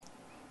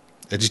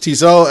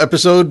EduTSL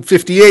episode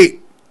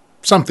 58.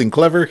 Something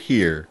clever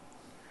here.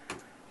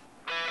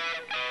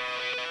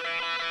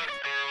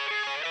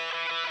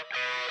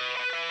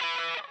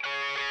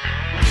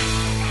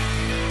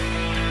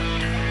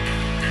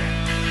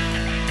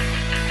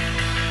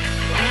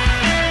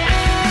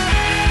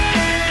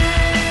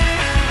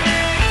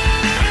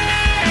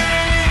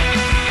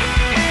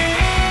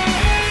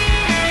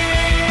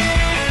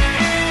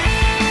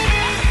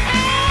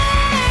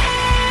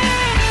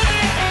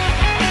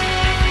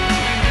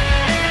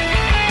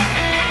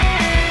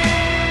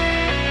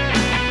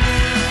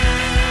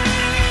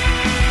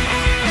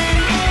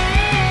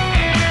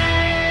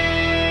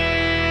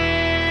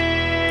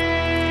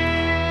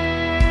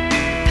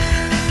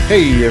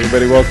 Hey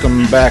everybody,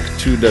 welcome back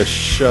to the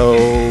show.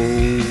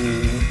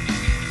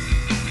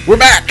 We're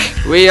back!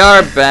 We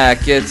are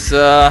back.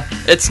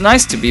 It's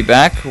nice to be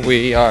back.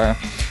 We are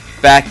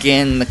back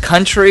in the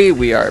country.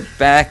 We are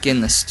back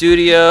in the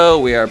studio.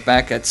 We are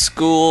back at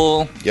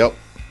school. Yep.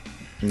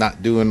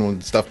 Not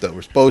doing stuff that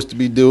we're supposed to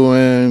be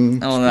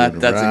doing. Oh,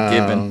 that's a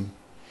given.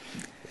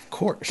 Of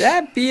course.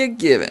 That'd be a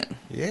given.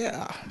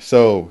 Yeah.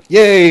 So,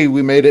 yay,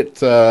 we made it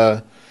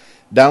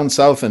down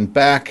south and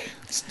back.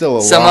 Still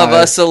alive. Some of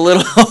us a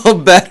little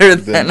better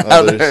than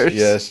others.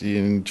 Yes,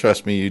 you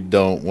trust me, you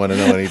don't want to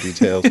know any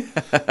details.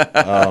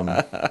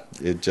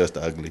 It's just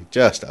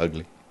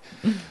ugly.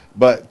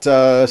 But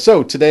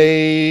so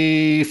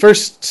today,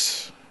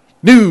 first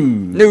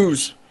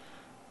news.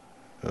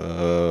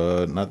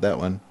 Not that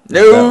one.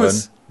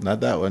 News. Not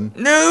that one.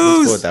 News.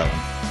 Let's go with that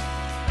one.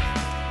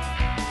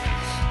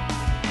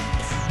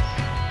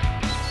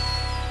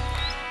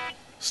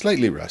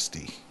 Slightly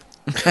rusty.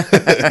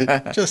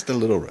 Just a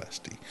little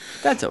rusty.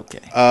 That's okay.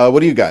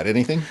 What do you got?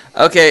 Anything?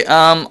 Okay,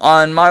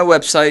 on my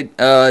website,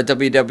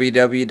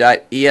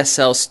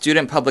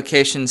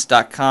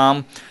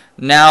 www.eslstudentpublications.com,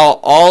 now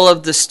all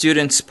of the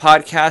students'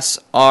 podcasts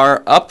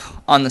are up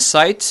on the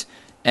site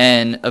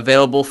and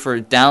available for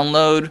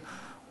download,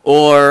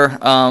 or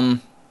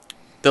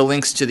the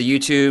links to the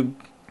YouTube,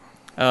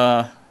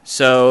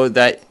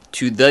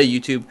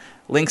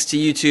 links to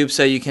YouTube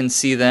so you can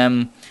see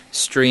them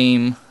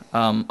stream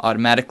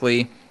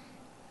automatically.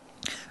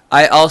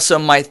 I also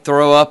might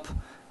throw up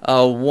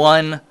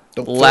one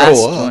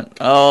last one.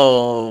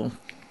 Oh,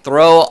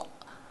 throw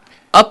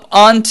up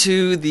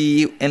onto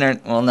the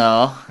internet. Well,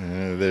 no.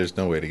 There's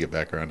no way to get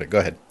back around it. Go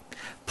ahead.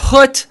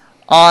 Put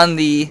on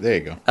the there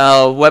you go.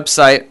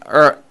 Website,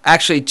 or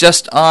actually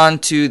just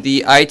onto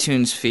the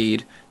iTunes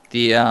feed,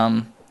 the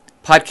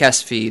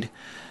podcast feed,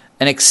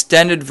 an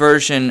extended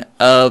version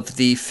of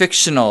the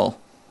fictional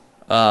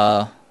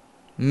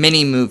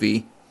mini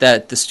movie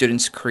that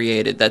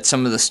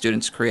some of the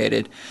students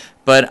created,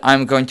 but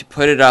I'm going to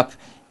put it up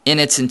in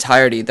its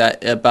entirety,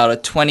 that about a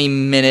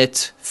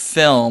 20-minute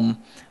film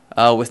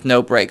with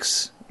no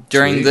breaks.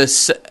 During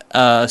this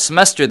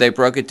semester, they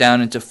broke it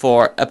down into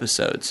 4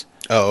 episodes.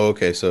 Oh,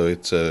 okay, so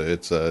it's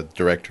a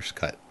director's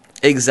cut.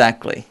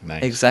 Exactly.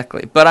 Nice.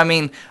 Exactly. But I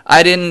mean,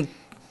 I didn't.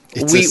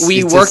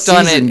 We worked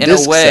on it in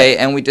a way,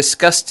 and we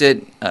discussed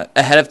it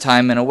ahead of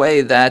time in a way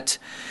that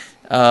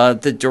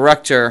the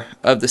director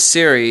of the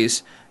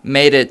series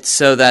made it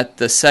so that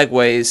the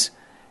segues,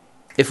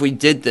 if we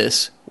did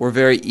this, were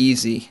very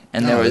easy,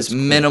 and there was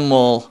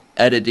minimal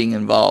editing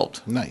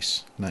involved.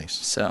 Nice.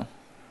 So,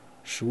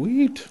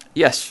 sweet.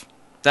 Yes,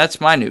 that's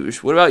my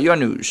news. What about your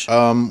news?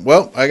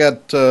 Well, we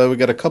got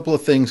a couple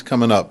of things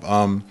coming up.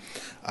 I'm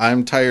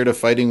tired of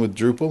fighting with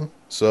Drupal,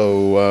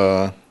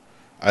 so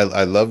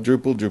I love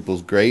Drupal.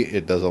 Drupal's great.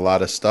 It does a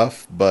lot of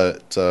stuff,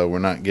 but we're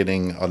not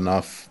getting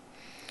enough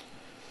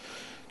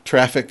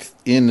traffic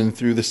in and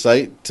through the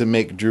site to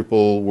make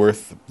Drupal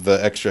worth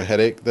the extra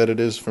headache that it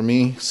is for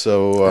me.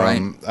 So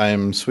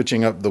I'm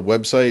switching up the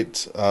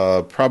website.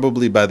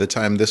 Probably by the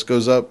time this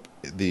goes up,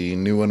 the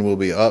new one will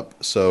be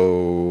up.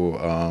 So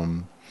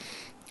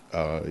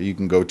you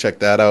can go check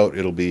that out.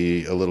 It'll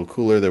be a little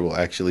cooler. There will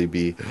actually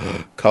be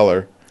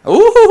color.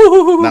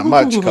 Ooh. Not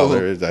much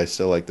color. I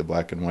still like the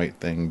black and white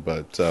thing,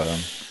 but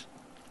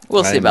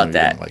we'll see about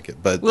that. Like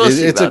it, but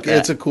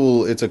it's a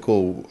cool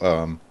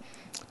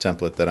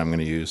template that I'm going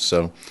to use.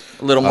 So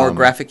a little more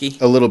graphic-y?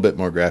 A little bit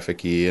more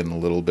graphic-y and a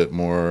little bit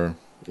more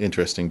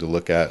interesting to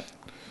look at.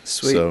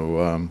 Sweet.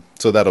 So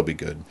that'll be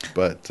good.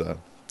 But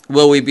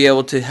will we be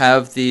able to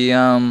have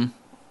the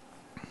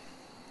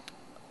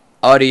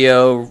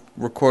audio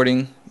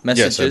recording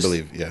messages? Yes, I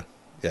believe. Yeah,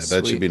 Sweet.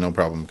 That should be no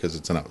problem because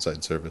it's an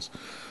outside service.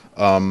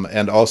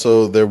 And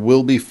also there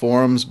will be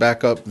forums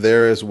back up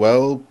there as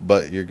well,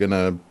 but you're going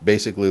to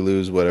basically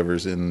lose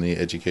whatever's in the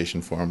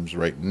education forums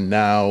right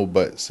now.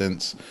 But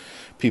since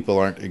people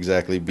aren't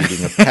exactly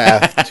beating a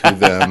path to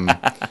them,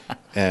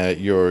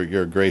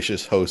 your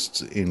gracious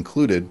hosts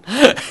included,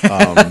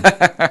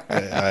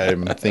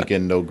 I'm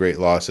thinking no great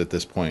loss at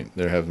this point.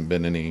 There haven't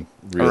been any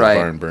real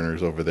barn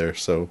burners over there.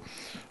 So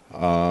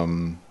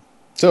come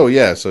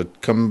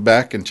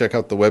back and check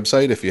out the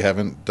website if you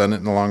haven't done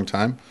it in a long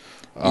time.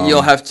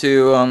 You'll have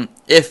to,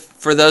 if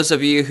for those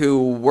of you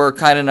who were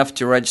kind enough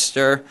to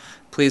register,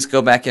 please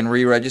go back and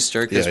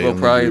re-register because we'll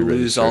probably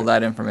lose all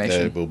that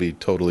information. It will be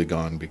totally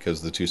gone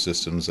because the two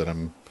systems that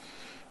I'm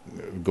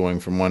going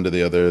from one to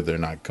the other, they're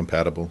not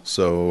compatible.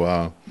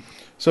 So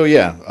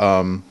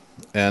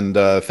and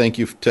thank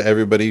you to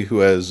everybody who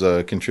has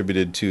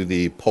contributed to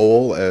the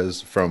poll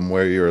as from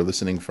where you're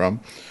listening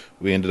from.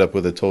 We ended up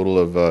with a total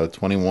of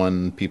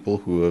 21 people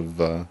who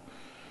have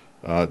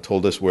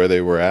told us where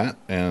they were at,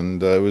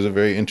 and it was a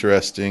very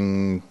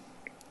interesting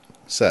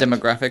set.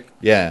 Demographic?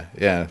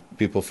 Yeah.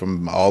 People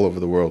from all over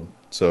the world.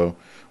 So,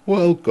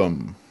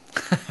 welcome.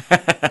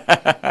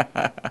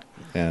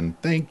 And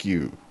thank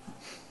you.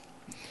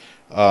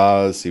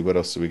 Let's see, what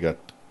else do we got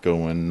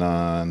going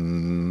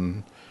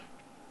on?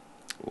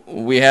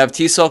 We have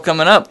TESOL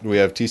coming up.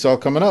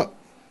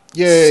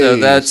 Yay! So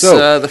that's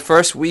the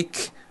first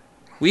week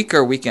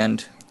or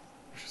weekend?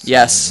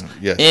 Yes.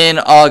 In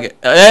August.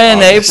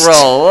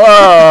 April.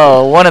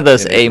 Whoa! One of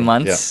those A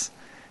months.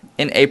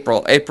 Yeah. In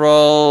April.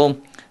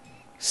 April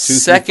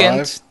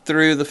 2nd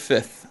through the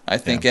 5th, I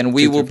think. And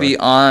we will be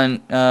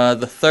on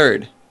the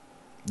 3rd.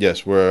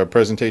 Yes, where our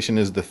presentation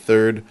is the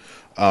 3rd.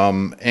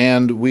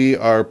 And we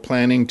are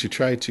planning to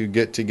try to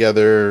get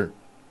together,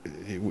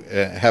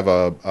 have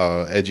a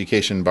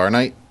education bar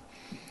night.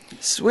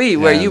 Sweet,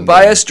 where you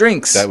buy us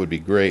drinks. That would be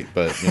great,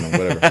 but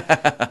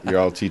whatever. You're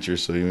all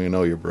teachers, so you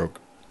know you're broke.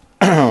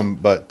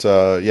 But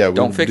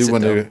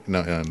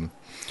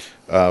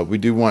we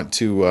do want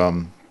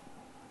to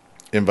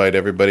invite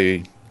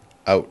everybody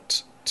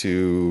out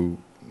to.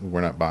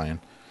 We're not buying.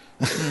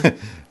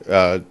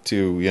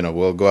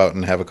 We'll go out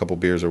and have a couple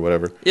beers or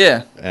whatever.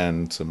 Yeah.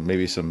 And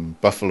maybe some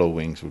buffalo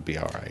wings would be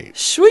all right.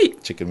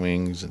 Sweet. Chicken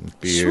wings and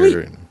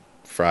beer and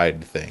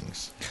fried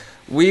things.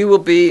 We will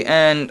be,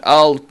 and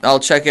I'll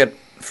check it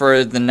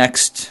for the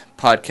next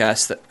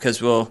podcast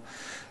because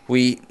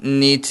we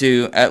need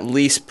to at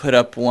least put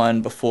up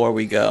one before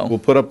we go. We'll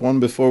put up one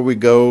before we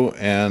go,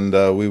 and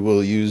I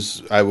will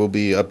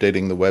be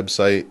updating the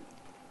website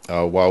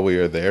while we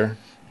are there.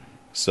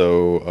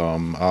 So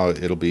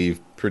it'll be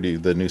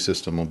the new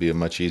system will be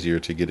much easier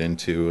to get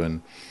into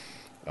and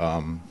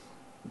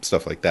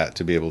stuff like that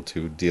to be able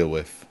to deal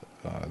with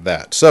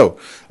that. So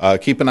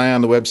keep an eye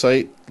on the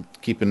website,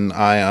 keep an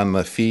eye on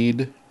the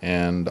feed,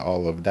 and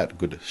all of that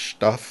good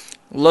stuff.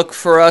 Look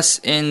for us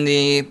in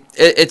the...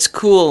 It's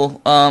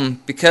cool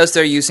because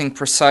they're using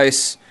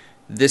Precise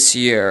this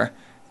year,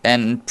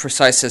 and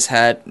Precise has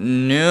had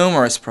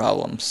numerous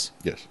problems.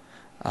 Yes.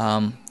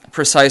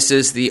 Precise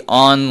is the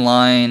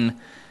online...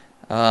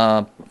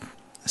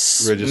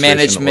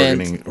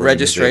 management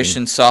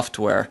registration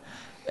software,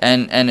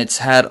 and it's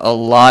had a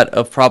lot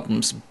of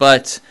problems.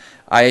 But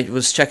I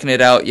was checking it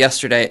out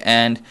yesterday,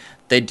 and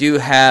they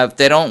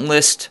don't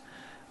list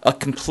a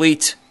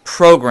complete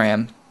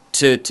program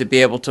to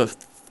be able to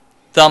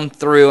thumb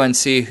through and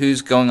see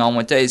who's going on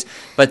what days,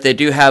 but they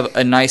do have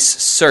a nice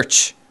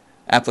search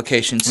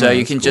application, so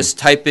you can just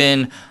type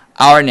in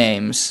our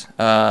names,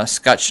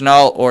 Scott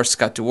Chenal or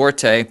Scott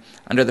Duarte,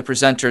 under the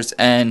presenters,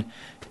 and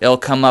it'll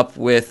come up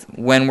with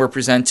when we're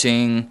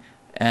presenting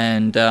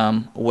and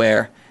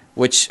where,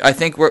 which I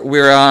think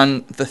we're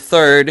on the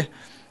 3rd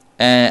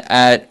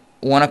at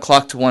 1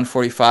 o'clock to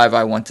 1:45,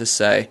 I want to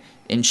say,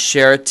 in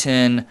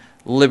Sheraton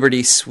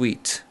Liberty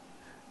Suite.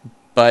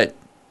 But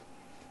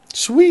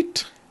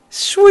Sweet.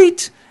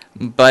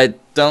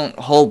 But don't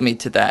hold me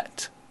to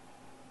that.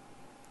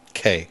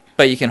 Okay.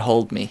 But you can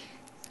hold me.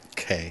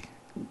 Okay.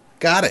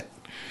 Got it.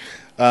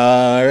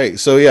 All right.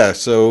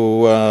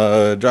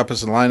 So drop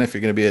us a line if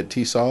you're going to be at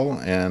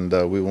TESOL, and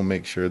we will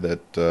make sure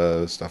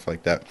that stuff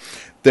like that.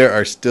 There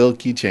are still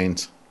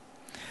keychains.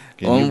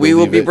 And we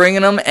will be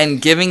bringing them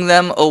and giving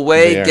them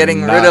away,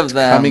 getting rid of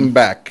them. Coming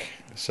back.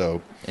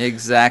 So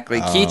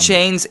exactly.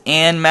 Keychains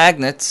and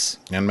magnets.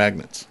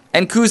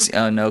 And koozies.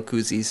 Oh, no,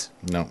 koozies.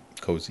 No,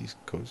 cozies.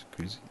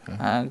 Koozie.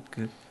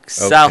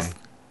 South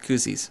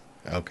koozies.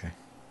 Okay.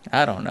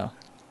 I don't know.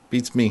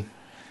 Beats me.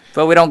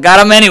 But we don't got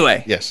them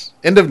anyway. Yes.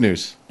 End of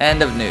news.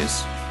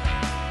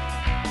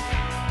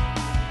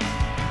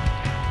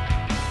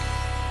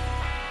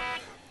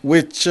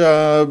 Which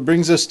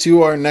brings us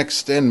to our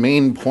next and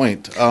main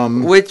point.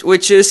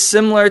 Which is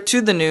similar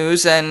to the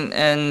news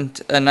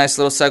and a nice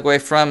little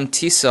segue from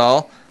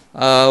TESOL.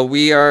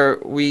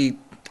 We,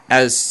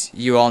 as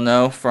you all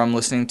know from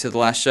listening to the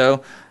last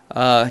show,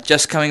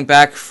 just coming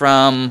back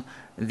from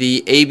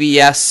the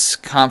ABS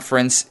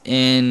conference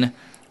in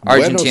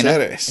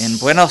Argentina.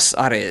 Buenos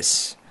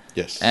Aires.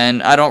 Yes.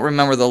 And I don't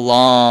remember the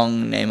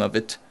long name of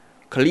it.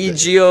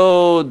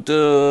 Colegio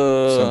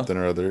de... something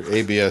or other.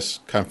 ABS,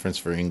 Conference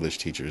for English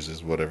Teachers,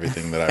 is what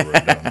everything that I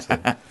wrote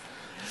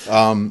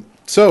down.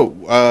 So,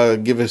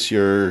 give us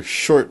your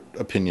short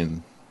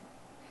opinion.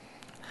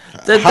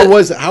 How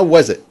was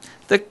it?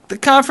 The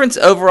conference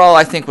overall,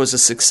 I think, was a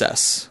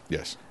success.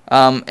 Yes.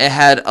 It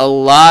had a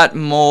lot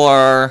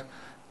more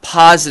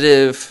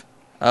positive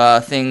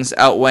things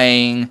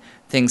outweighing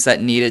things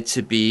that needed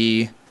to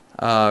be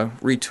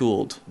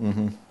retooled.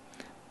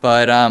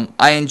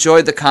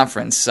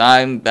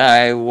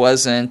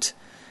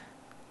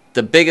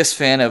 the biggest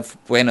fan of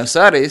Buenos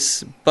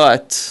Aires,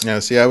 but... Yeah,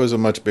 see, I was a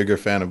much bigger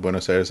fan of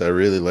Buenos Aires. I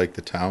really liked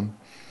the town.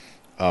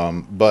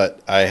 But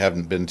I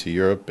haven't been to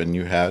Europe, and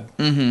you had.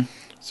 Mm-hmm.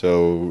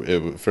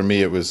 So for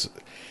me, it was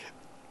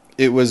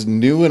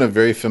new in a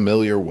very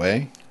familiar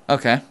way.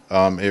 Okay.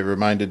 It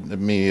reminded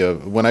me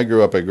of when I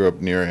grew up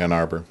near Ann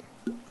Arbor.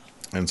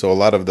 And so a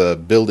lot of the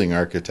building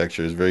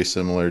architecture is very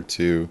similar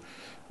to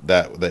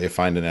that you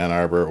find in Ann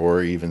Arbor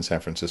or even San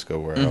Francisco,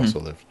 where I also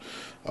lived.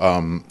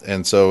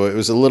 And so it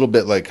was a little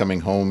bit like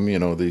coming home,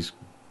 these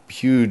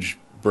huge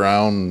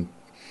brown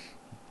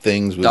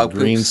things with dog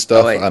green poops.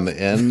 stuff on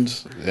the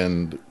end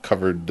and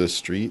covered the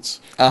streets.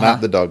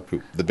 Not the dog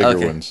poop, the bigger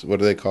ones. What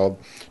are they called?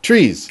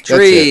 Trees.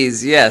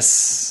 Trees,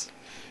 yes.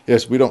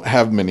 Yes, we don't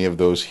have many of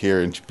those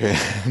here in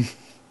Japan.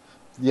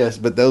 Yes,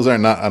 but those are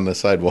not on the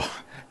sidewalk.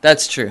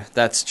 That's true.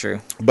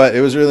 But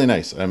it was really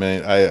nice. I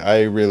mean,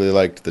 I really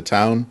liked the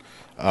town.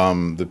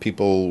 The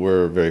people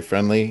were very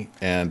friendly,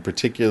 and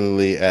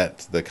particularly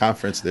at the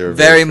conference, they were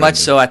very much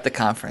so at the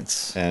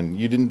conference. And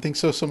you didn't think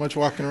so much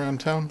walking around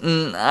town?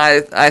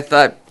 I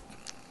thought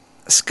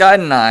Scott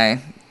and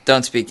I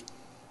don't speak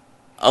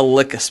a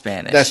lick of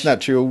Spanish. That's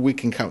not true. We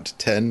can count to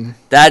 10.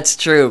 That's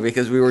true,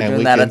 because we were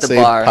doing that at the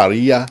bar.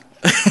 Parilla.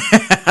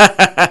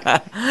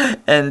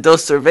 And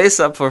dos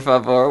cerveza, por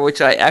favor,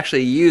 which I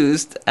actually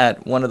used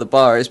at one of the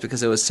bars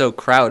because it was so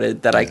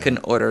crowded that I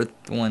couldn't order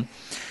one.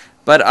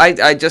 But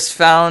I just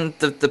found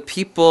the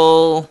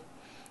people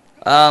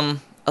a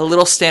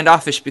little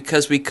standoffish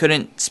because we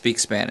couldn't speak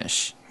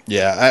Spanish.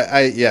 Yeah,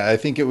 I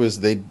think it was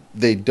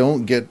they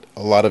don't get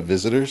a lot of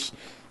visitors.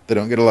 They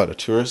don't get a lot of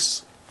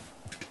tourists.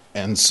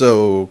 And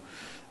so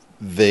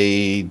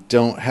they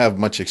don't have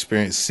much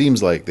experience.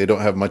 Seems like they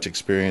don't have much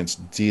experience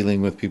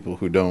dealing with people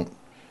who don't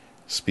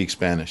speak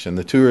Spanish. And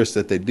the tourists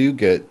that they do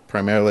get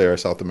primarily are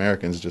South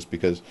Americans, just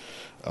because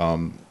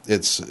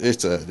it's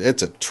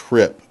a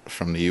trip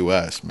from the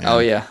U.S., man. Oh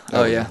yeah,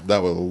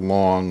 That was a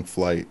long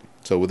flight.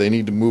 So they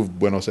need to move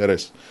Buenos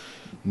Aires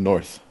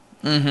north.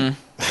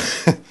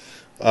 Mm-hmm.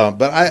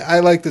 But I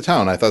liked the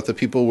town. I thought the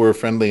people were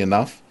friendly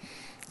enough.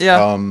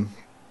 Yeah.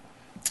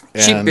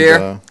 Cheap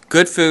beer,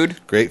 good food.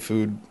 Great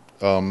food.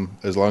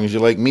 As long as you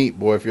like meat,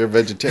 boy. If you're a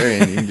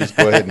vegetarian, you can just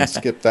go ahead and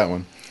skip that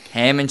one.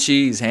 Ham and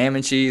cheese,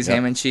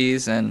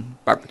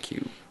 and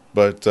barbecue.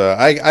 But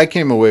I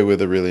came away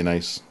with a really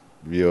nice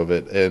view of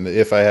it. And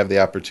if I have the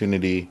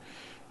opportunity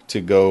to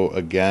go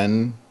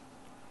again,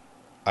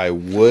 I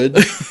would.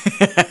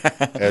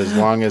 As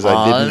long as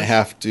I didn't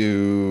have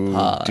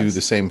to do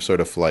the same sort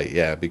of flight.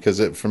 Yeah, because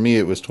for me,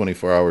 it was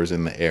 24 hours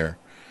in the air.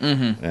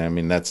 Mm-hmm. I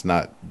mean, that's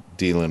not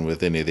dealing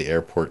with any of the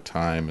airport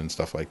time and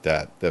stuff like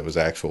that. That was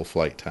actual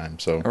flight time.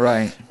 So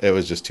right. It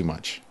was just too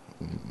much.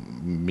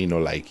 Me no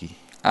likey.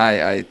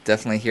 I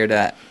definitely hear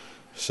that.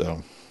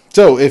 So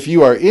if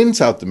you are in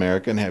South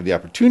America and have the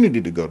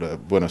opportunity to go to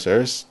Buenos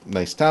Aires,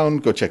 nice town,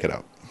 go check it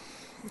out.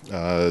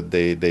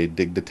 They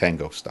dig the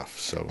tango stuff.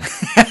 So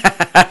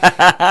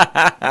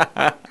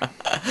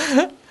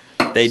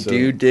they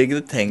do dig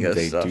the tango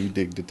stuff. They do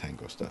dig the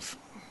tango stuff.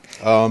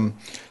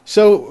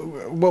 So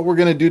what we're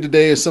going to do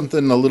today is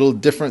something a little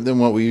different than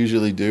what we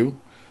usually do.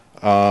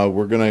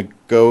 We're going to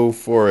go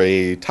for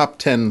a top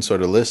 10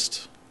 sort of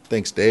list.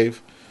 Thanks,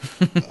 Dave.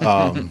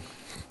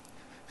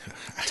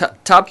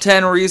 Top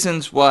 10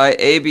 reasons why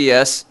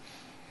ABS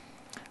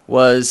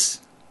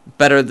was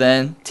better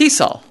than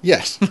TESOL.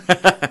 Yes.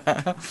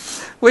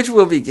 Which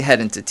we'll be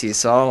heading to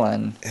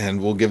TESOL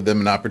and we'll give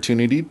them an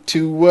opportunity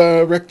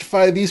to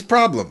rectify these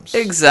problems.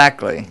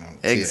 Exactly.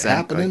 It's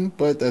happening,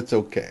 but that's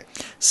okay.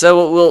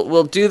 So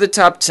we'll do the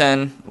top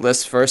 10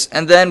 list first,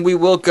 and then we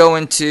will go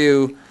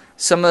into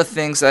some of the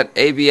things that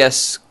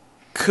ABS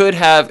could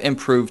have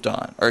improved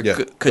on, or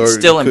could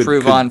still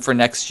improve on for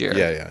next year.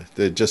 Yeah.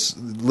 They're just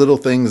little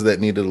things that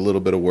needed a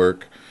little bit of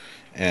work,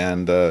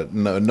 and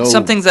no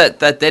some things that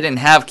they didn't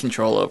have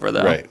control over,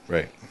 though.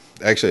 Right.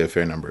 Actually, a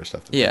fair number of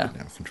stuff that they didn't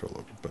have control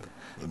over.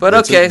 But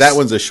okay, that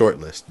one's a short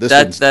list.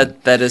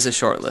 That is a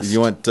short list.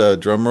 You want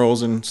drum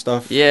rolls and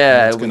stuff?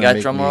 Yeah, we got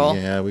drum roll.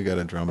 Yeah, we got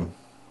a drum.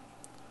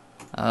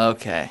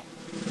 Okay.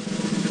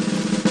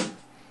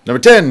 Number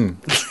 10.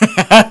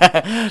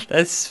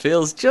 This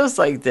feels just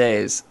like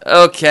Dave's.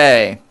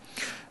 Okay.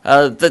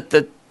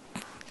 The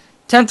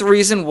 10th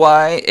reason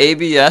why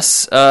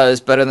ABS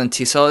is better than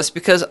TESOL is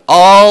because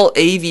all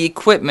AV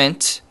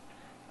equipment.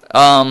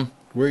 Where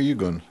are you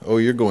going? Oh,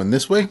 you're going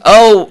this way?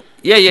 Oh,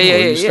 yeah.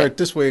 You start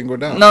this way and go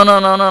down. No.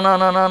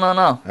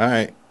 All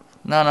right.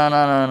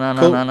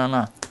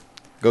 No.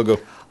 Go.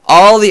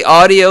 All the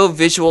audio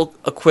visual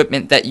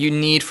equipment that you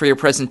need for your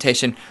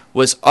presentation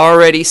was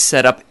already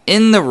set up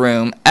in the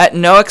room at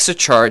no extra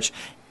charge,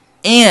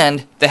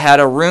 and they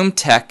had a room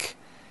tech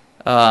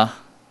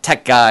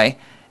guy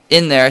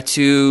in there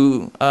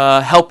to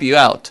help you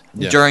out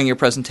during your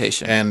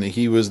presentation. And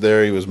he was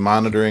there. He was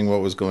monitoring what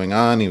was going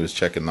on. He was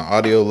checking the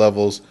audio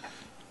levels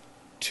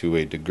to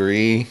a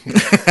degree.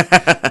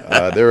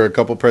 There were a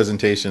couple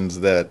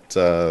presentations that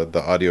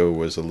the audio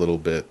was a little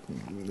bit.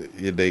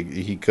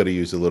 He could have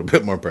used a little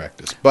bit more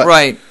practice, but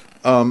right.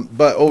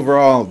 But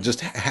overall,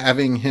 just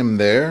having him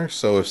there,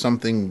 so if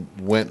something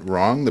went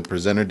wrong, the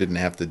presenter didn't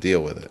have to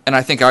deal with it. And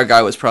I think our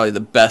guy was probably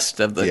the best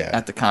at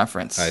the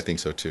conference. I think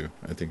so too.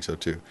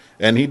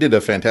 And he did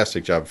a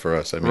fantastic job for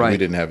us. I mean, we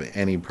didn't have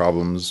any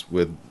problems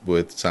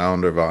with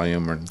sound or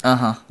volume or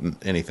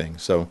anything.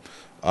 So,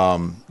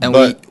 and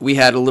we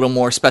had a little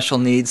more special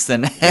needs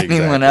than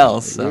anyone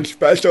else. So. We're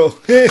special.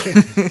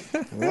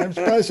 I'm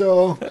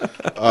special.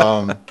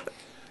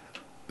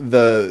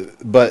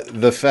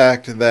 The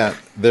fact that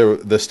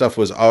the stuff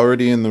was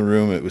already in the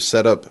room, it was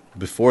set up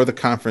before the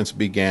conference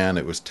began,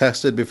 it was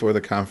tested before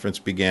the conference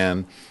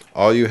began.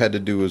 All you had to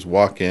do was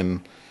walk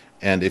in,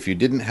 and if you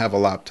didn't have a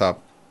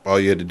laptop, all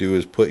you had to do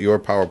was put your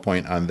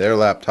PowerPoint on their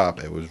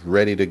laptop. It was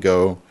ready to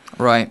go.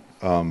 Right.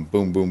 Boom,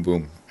 boom,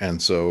 boom.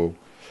 And so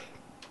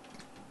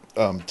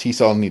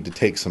TESOL need to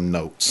take some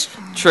notes.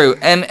 True.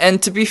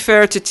 And to be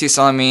fair to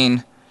TESOL, I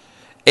mean,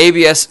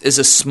 ABS is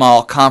a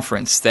small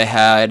conference. They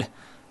had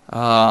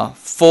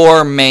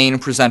 4 main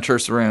presenter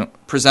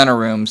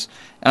rooms,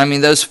 and I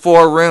mean those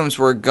 4 rooms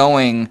were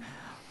going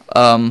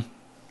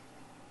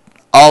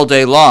all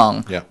day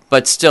long. Yeah.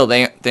 But still,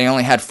 they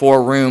only had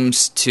 4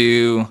 rooms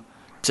to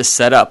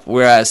set up,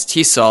 whereas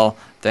TESOL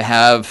they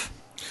have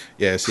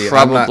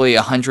probably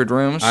 100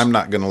 rooms. I'm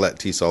not going to let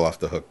TESOL off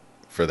the hook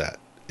for that.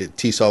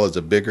 TESOL is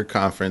a bigger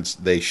conference.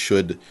 They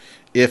should,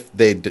 if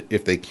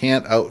they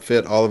can't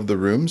outfit all of the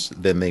rooms,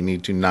 then they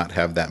need to not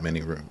have that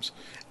many rooms.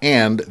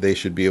 And they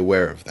should be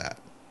aware of that.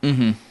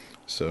 Mm-hmm.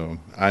 So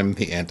I'm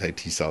the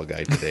anti-TESOL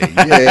guy today.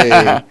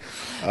 Yay!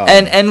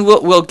 And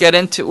we'll get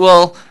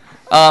into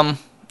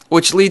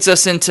which leads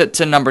us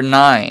into number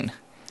 9.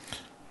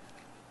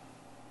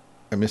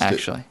 I missed it.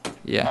 Actually,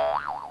 yeah.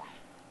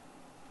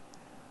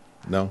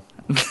 No.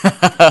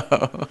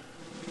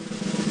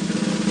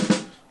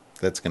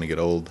 That's gonna get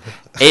old.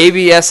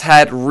 ABS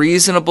had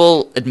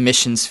reasonable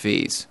admissions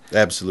fees.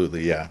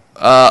 Absolutely, yeah.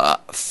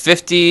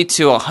 $50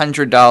 to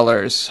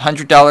 $100.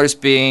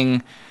 $100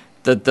 being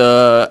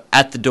the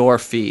at the door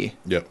fee.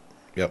 Yep.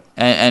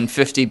 And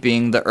 $50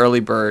 being the early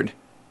bird,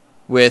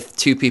 with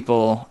 2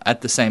 people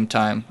at the same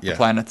time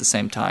applying at the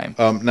same time.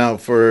 Now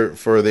for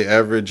the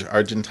average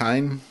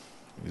Argentine,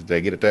 did I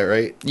get it that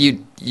right?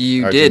 You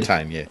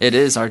Argentine, did. Yeah. It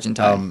is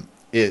Argentine.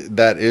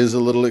 That is a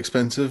little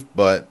expensive,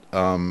 but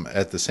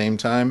at the same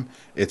time,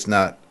 it's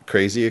not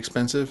crazy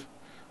expensive.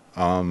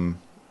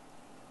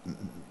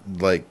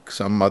 Like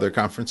some other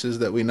conferences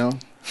that we know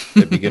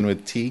that begin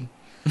with T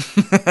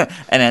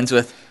and ends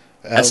with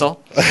SL.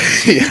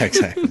 Yeah,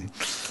 exactly.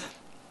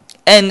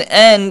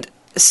 And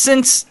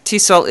since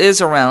TESOL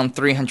is around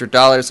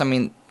 $300, I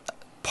mean,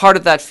 part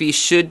of that fee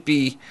should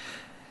be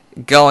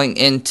going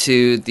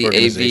into the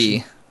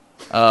AV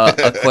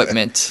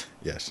equipment.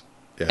 Yes.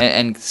 Yeah.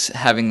 And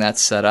having that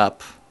set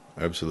up.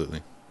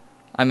 Absolutely.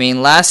 I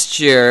mean, last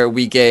year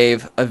we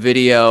gave a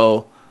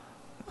video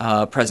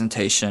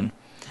presentation,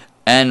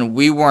 and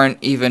we weren't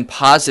even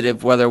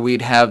positive whether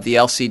we'd have the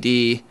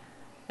LCD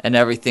and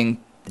everything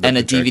and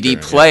a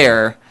DVD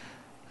player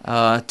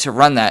to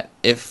run that.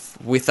 If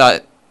we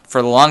thought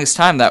for the longest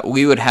time that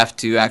we would have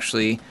to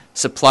actually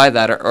supply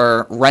that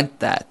or rent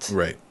that.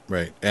 Right.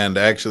 And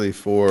actually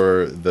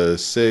for the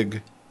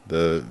SIG,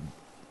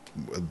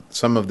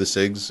 some of the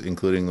SIGs,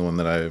 including the one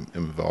that I am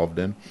involved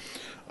in,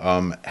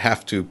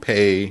 have to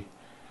pay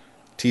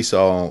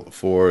TESOL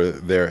for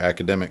their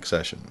academic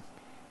session.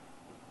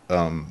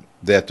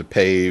 They have to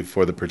pay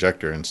for the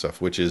projector and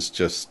stuff, which is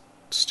just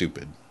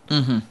stupid.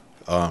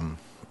 Mm-hmm.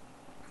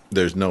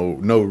 There's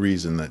no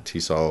reason that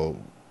TESOL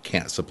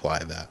can't supply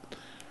that.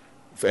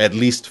 At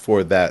least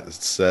for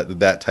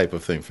that type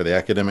of thing, for the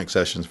academic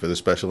sessions, for the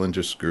special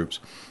interest groups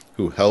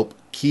who help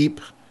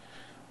keep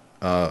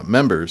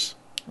members.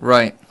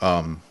 Right.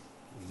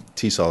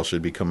 TESOL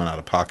should be coming out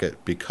of pocket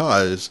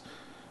because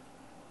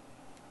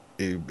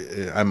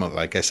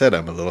like I said,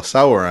 I'm a little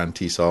sour on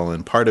TESOL,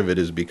 and part of it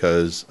is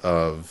because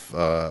of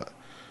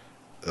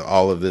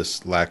all of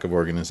this lack of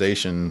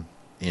organization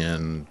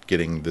in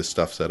getting this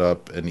stuff set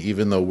up. And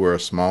even though we're a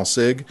small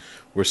SIG,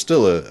 we're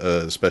still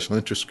a special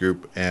interest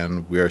group,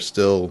 and we are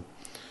still,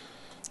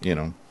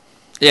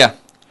 Yeah,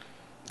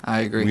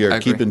 I agree. We are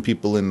keeping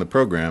people in the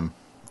program,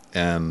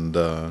 and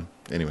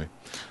anyway.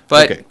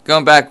 But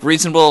going back,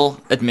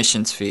 reasonable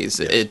admissions fees.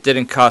 Yes. It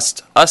didn't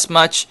cost us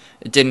much.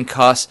 It didn't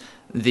cost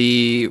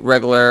the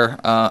regular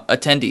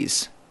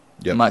attendees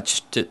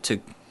much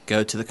to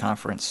go to the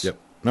conference. Yep.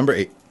 Number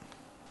 8.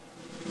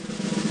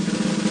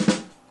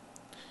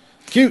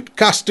 Cute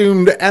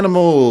costumed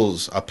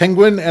animals, a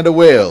penguin and a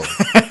whale.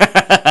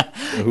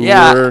 Who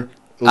were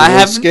a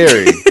little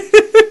scary.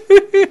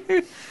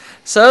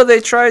 So they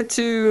tried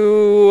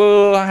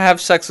to have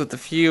sex with a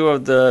few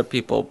of the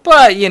people.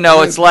 But,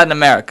 it's Latin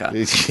America.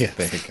 Yeah,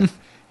 there you go.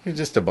 You're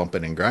just a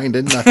bumping and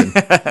grinding, nothing.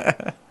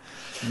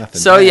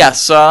 So,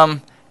 yes,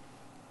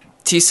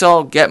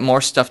 TESOL, get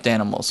more stuffed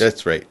animals.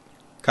 That's right.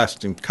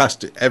 Costume.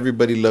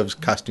 Everybody loves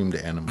costumed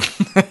animals.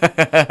 All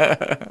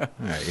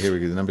right, here we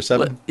go. Number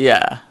 7?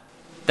 Yeah.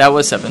 That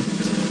was 7.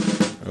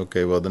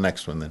 Okay, well, the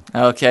next one then.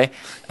 Okay.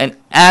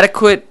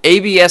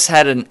 ABS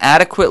had an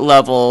adequate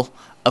level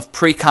of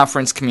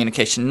pre-conference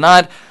communication.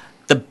 Not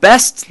the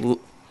best,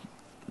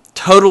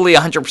 totally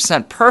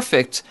 100%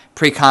 perfect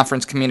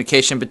pre-conference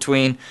communication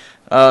between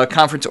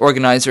conference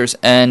organizers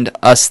and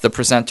us, the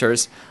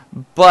presenters,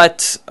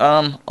 but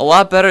a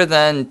lot better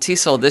than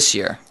TESOL this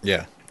year.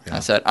 Yeah. I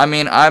said. I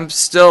mean, I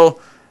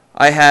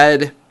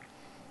had,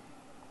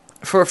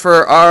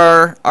 for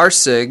our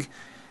SIG,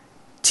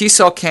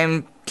 TESOL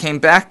came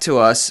back to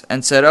us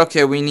and said,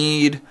 okay,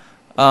 we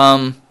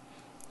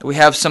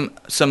have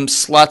some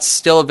slots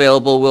still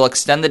available. We'll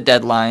extend the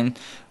deadline.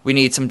 We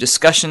need some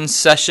discussion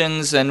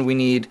sessions, and we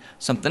need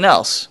something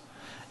else.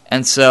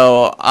 And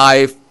so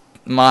my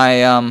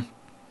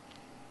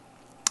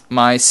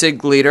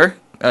SIG leader,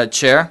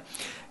 chair,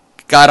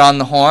 got on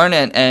the horn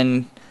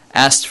and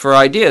asked for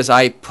ideas.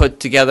 I put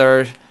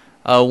together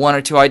one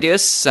or two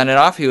ideas, sent it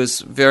off. He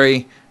was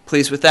very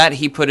pleased with that.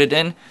 He put it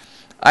in.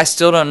 I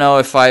still don't know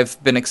if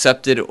I've been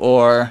accepted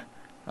or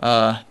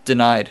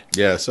denied.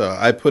 Yeah, so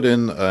I put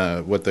in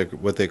what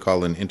they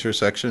call an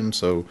intersection.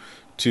 So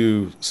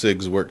two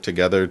SIGs work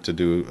together to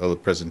do a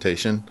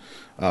presentation.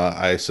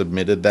 I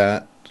submitted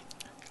that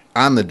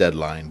on the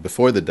deadline,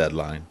 before the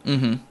deadline,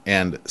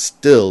 and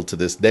still to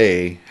this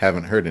day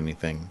haven't heard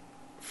anything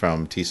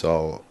from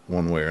TESOL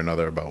one way or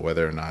another about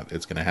whether or not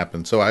it's going to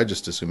happen. So I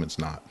just assume it's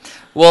not.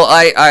 Well,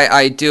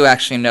 I do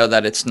actually know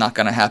that it's not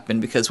going to happen,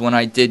 because when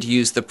I did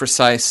use the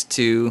Precise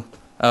to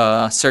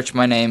search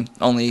my name,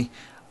 only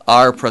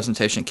our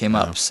presentation came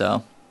up.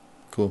 So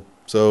cool.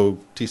 So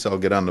TESOL,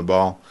 get on the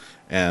ball.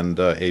 And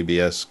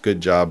ABS,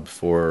 good job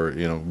for,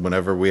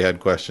 whenever we had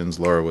questions,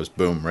 Laura was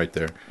boom right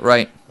there.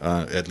 Right.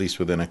 At least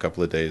within a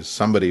couple of days.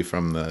 Somebody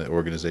from the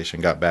organization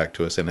got back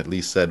to us and at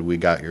least said, we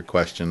got your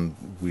question.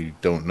 We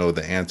don't know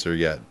the answer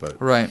yet. But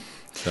right.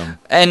 So.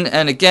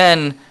 And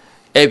again,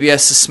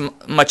 ABS is a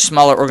much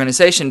smaller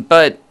organization,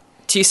 but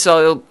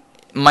TESOL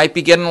might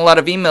be getting a lot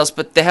of emails,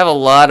 but they have a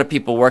lot of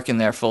people working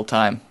there full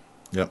time.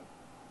 Yep.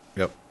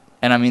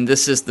 And I mean,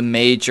 this is the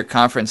major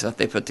conference that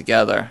they put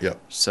together. Yep.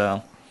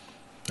 So.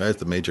 That's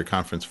the major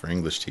conference for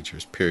English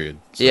teachers, period.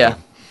 So, yeah.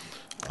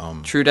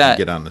 True that.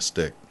 Get on the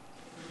stick.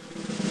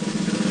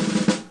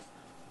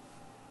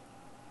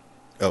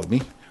 Oh,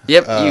 me?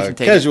 Yep, you can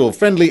take casual, it.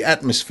 Friendly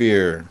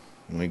atmosphere.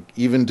 Like,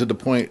 even to the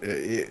point,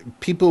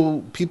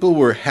 people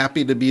were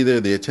happy to be there.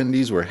 The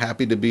attendees were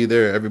happy to be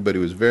there. Everybody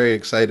was very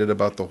excited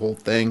about the whole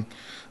thing.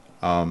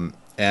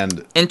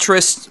 And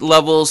interest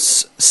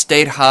levels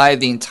stayed high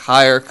the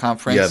entire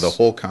conference. Yeah, the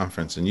whole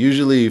conference. And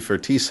usually for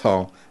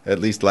TESOL, at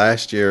least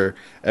last year,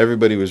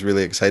 everybody was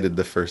really excited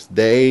the first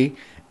day.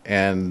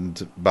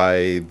 And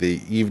by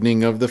the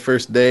evening of the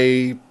first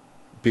day,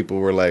 people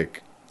were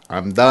like,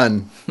 I'm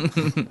done.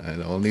 I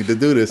don't need to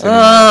do this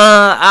anymore.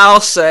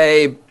 I'll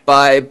say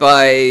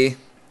by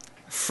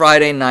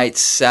Friday night,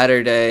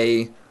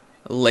 Saturday,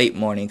 late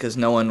morning, because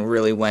no one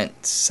really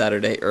went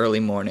Saturday early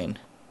morning.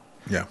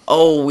 Yeah.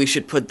 Oh, we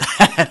should put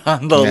that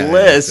on the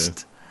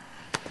list.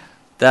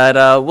 That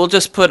we'll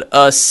just put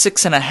a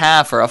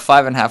 6.5 or a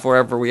 5.5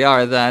 wherever we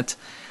are. That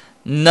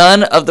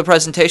none of the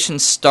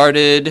presentations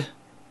started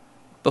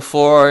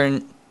before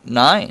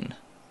 9.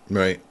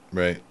 Right.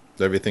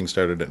 Everything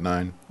started at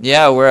 9.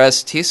 Yeah,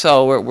 whereas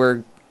TESOL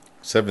we're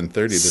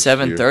 7:30.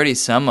 7:30.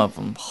 Some of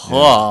them.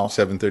 Yeah,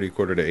 7:30,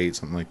 7:45,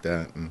 something like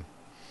that. And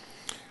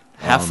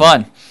have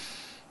fun.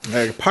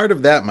 Part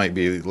of that might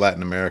be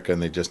Latin America, and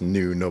they just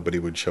knew nobody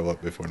would show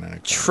up before 9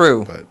 o'clock.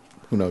 True. But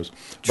who knows?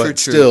 True, but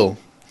still,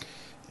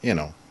 it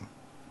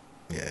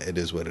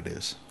is what it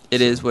is.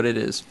 It is what it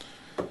is.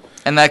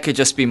 And that could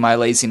just be my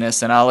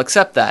laziness, and I'll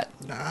accept that.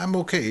 I'm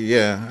okay,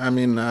 yeah. I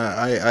mean,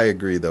 I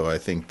agree, though. I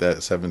think that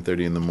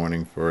 7:30 in the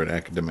morning for an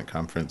academic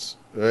conference,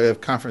 a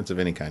conference of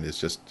any kind, is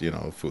just,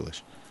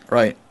 foolish.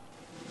 Right.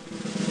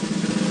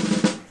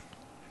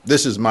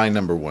 This is my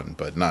number one,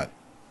 but not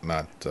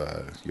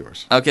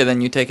yours. Okay,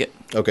 then you take it.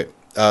 Okay.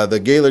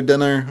 The Gaylor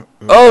dinner.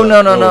 Oh,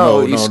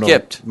 no. You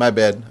skipped. My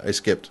bad. I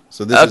skipped.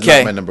 So this is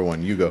not my number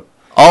one. You go.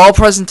 All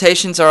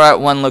presentations are at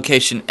one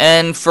location.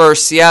 And for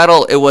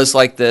Seattle, it was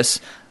like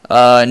this.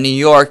 New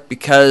York,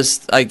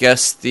 because I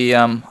guess the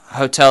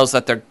hotels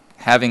that they're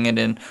having it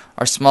in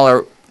are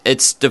smaller,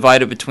 it's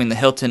divided between the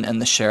Hilton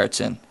and the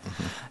Sheraton.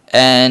 Mm-hmm.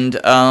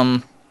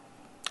 And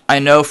I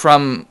know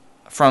from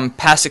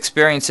past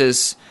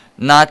experiences,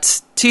 not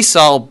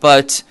TESOL,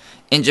 but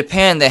in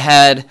Japan, they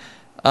had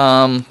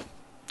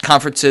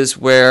conferences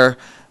where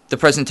the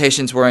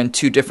presentations were in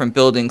two different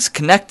buildings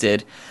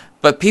connected,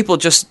 but people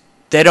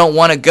they don't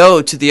want to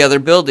go to the other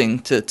building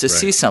to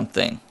see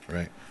something.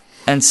 Right.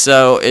 And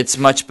so it's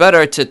much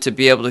better to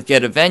be able to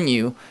get a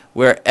venue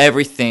where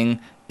everything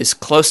is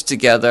close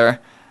together.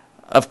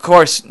 Of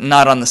course,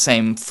 not on the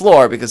same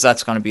floor, because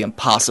that's going to be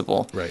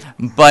impossible. Right.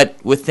 But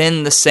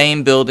within the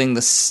same building,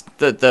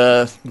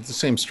 the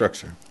same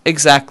structure.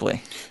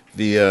 Exactly.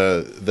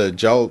 The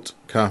JALT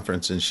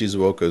conference in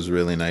Shizuoka is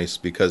really nice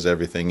because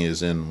everything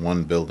is in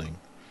one building.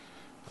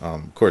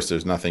 Of course,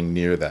 there's nothing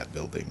near that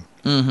building,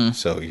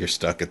 so you're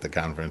stuck at the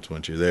conference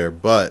once you're there.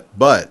 But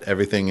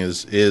everything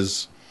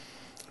is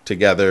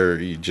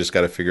together. You just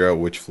got to figure out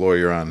which floor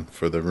you're on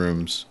for the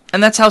rooms.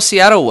 And that's how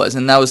Seattle was,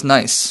 and that was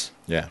nice.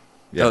 Yeah.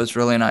 That was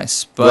really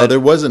nice. But well, there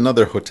was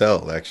another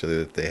hotel actually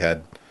that they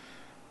had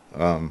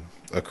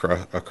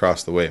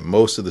across the way.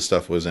 Most of the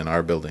stuff was in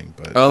our building,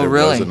 but there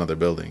was another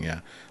building.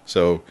 Yeah.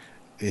 So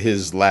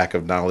his lack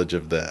of knowledge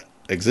of the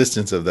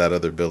existence of that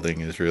other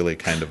building is really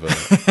kind of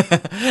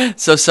a.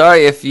 So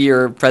sorry if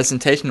your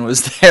presentation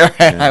was there.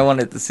 Yeah. I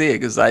wanted to see it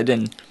because I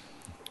didn't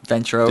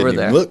venture over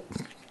there. Look.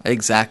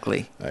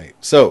 Exactly. All right.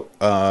 So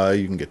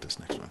you can get this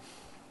next one.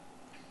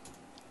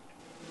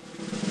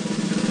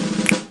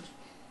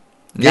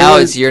 Now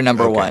is your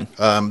number one.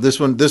 This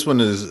one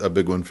is a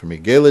big one for me.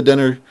 Gala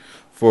dinner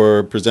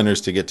for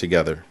presenters to get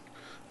together.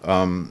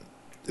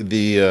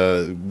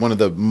 The one of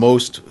the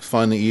most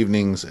fun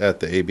evenings at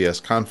the ABS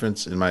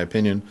conference, in my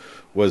opinion,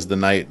 was the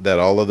night that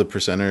all of the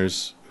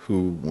presenters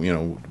who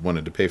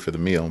wanted to pay for the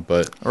meal,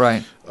 but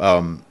right.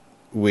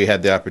 We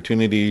had the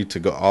opportunity to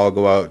go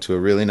out to a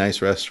really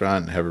nice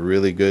restaurant and have a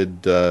really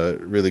good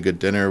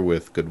dinner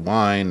with good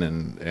wine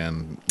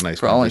and nice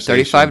for only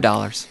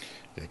 $35.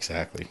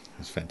 Exactly, it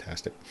was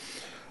fantastic.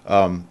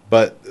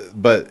 But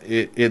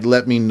it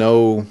let me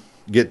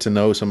get to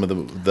know some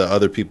of the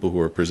other people who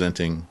were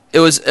presenting. It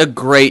was a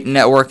great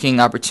networking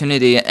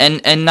opportunity,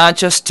 and not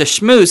just to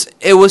schmooze.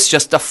 It was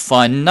just a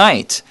fun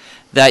night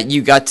that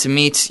you got to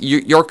meet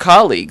your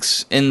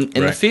colleagues in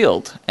the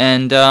field.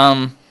 And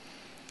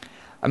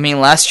I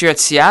mean, last year at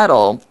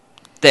Seattle,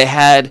 they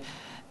had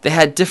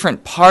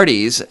different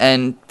parties,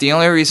 and the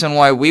only reason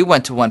why we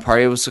went to one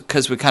party was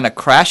because we kind of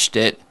crashed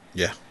it.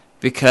 Yeah.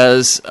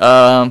 Because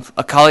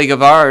a colleague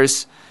of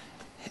ours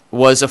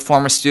was a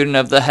former student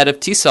of the head of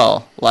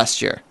TESOL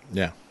last year.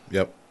 Yeah.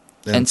 Yep.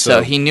 And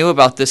so he knew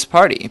about this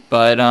party,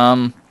 but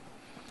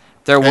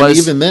there was. And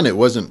even then, it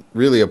wasn't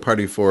really a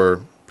party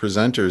for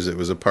presenters. It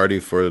was a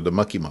party for the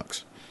Mucky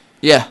Mucks.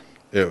 Yeah.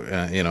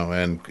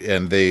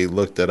 And they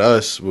looked at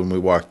us when we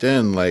walked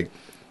in like,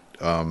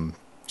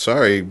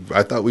 sorry,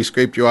 I thought we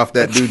scraped you off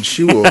that dude's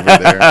shoe over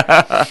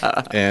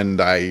there, and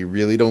I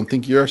really don't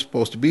think you're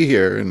supposed to be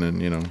here. And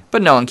then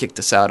But no one kicked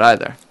us out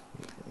either.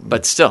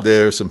 But still,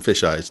 there's some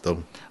fish eyes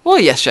though. Well,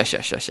 yes.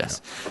 Yeah.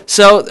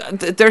 So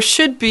there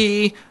should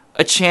be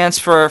a chance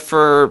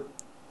for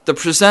the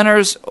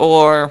presenters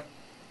or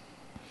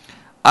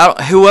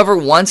whoever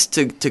wants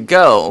to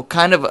go,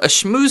 kind of a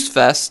schmooze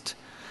fest,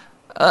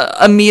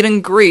 a meet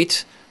and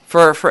greet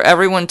for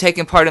everyone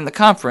taking part in the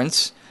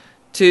conference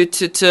to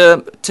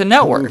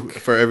network.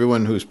 For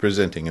everyone who's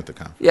presenting at the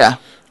conference. Yeah.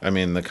 I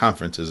mean, the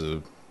conference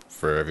is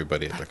for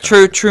everybody at the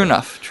conference.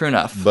 True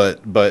enough.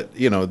 But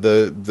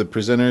the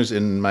presenters,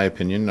 in my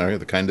opinion, are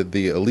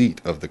the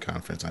elite of the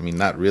conference. I mean,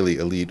 not really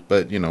elite,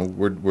 but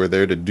we're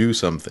there to do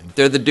something.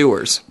 They're the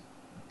doers.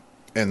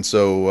 And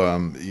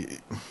so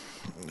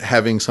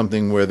having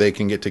something where they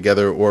can get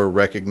together or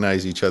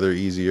recognize each other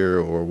easier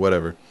or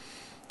whatever.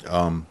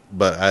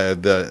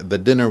 But the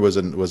dinner was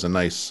a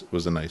nice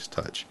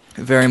touch.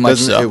 Very much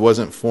so. It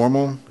wasn't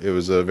formal. It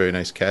was a very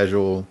nice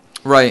casual.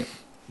 Right.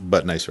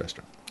 But nice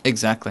restaurant.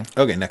 Exactly.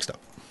 Okay, next up.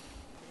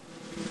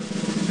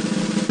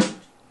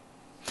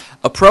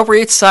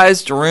 Appropriate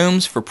sized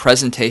rooms for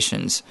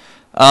presentations.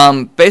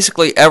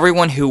 Basically,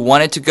 everyone who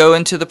wanted to go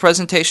into the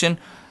presentation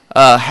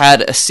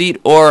had a seat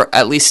or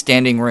at least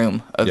standing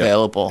room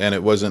available. Yeah. And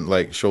it wasn't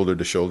like shoulder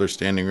to shoulder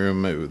standing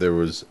room. There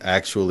was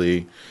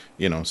actually,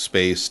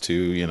 space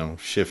to,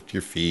 shift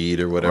your feet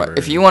or whatever. Right.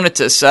 If you wanted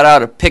to set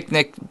out a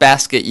picnic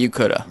basket, you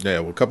could have. Yeah,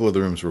 well, a couple of the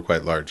rooms were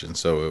quite large, and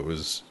so it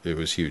was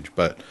huge.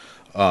 But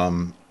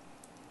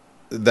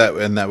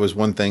that was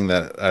one thing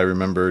that I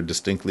remember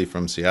distinctly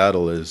from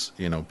Seattle is,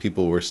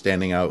 people were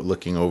standing out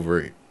looking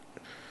over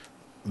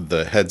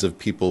the heads of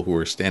people who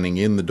were standing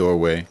in the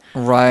doorway.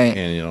 Right.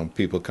 And,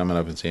 people coming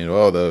up and saying,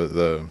 oh,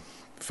 the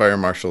fire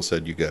marshal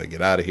said you got to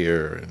get out of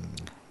here.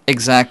 And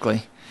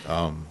exactly.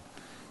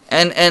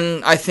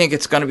 And I think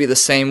it's going to be the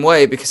same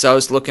way because I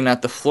was looking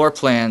at the floor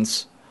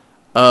plans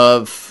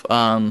of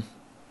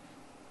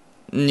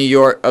New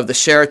York, of the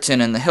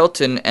Sheraton and the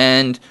Hilton,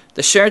 and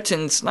the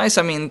Sheraton's nice.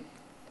 I mean,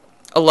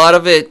 a lot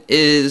of it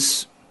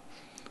is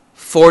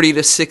 40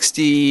 to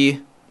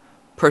 60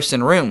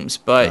 person rooms,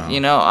 but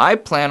I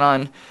plan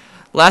on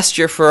last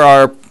year for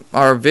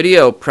our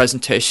video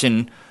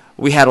presentation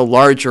we had a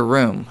larger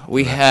room.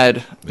 We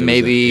had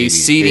maybe 80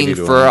 seating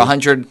for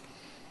 100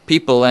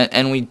 people,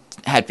 and we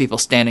had people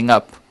standing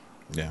up.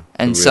 Yeah,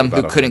 and some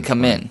who couldn't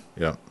come in.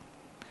 Yeah,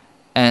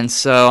 and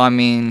so I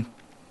mean,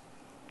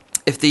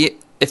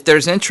 if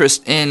there's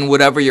interest in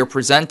whatever you're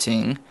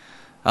presenting.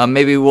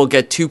 Maybe we'll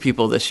get 2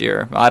 people this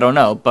year. I don't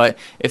know. But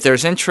if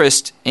there's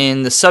interest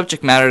in the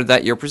subject matter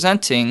that you're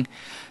presenting,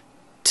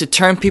 to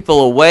turn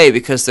people away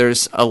because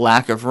there's a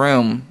lack of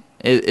room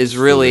is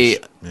really,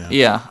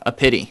 a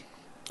pity.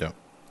 Yeah.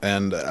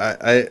 And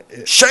I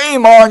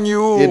shame on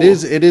you. It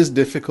is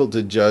difficult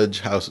to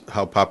judge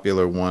how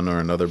popular one or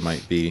another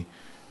might be,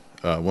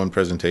 one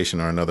presentation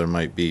or another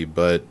might be.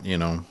 But,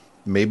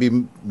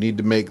 maybe need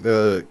to make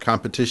the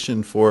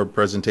competition for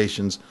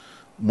presentations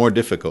more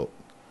difficult.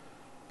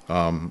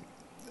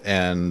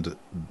 And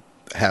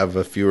have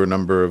a fewer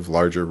number of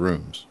larger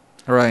rooms.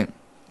 Right.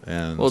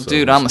 And well, so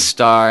dude, I'm a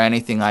star.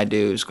 Anything I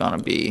do is going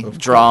to be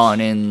drawing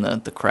in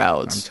the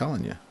crowds. I'm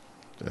telling you.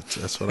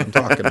 That's what I'm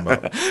talking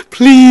about.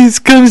 Please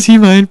come see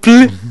mine,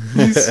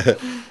 please.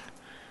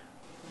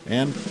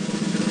 And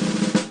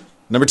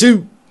number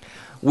 2.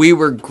 We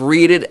were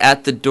greeted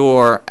at the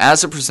door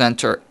as a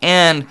presenter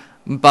and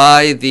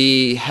by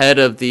the head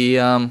of the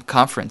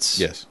conference.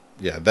 Yes.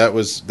 Yeah, that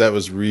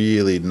was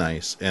really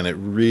nice, and it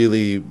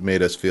really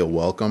made us feel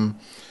welcome.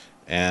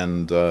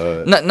 And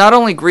not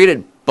only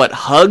greeted, but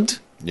hugged.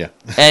 Yeah.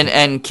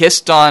 and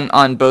kissed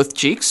on both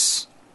cheeks.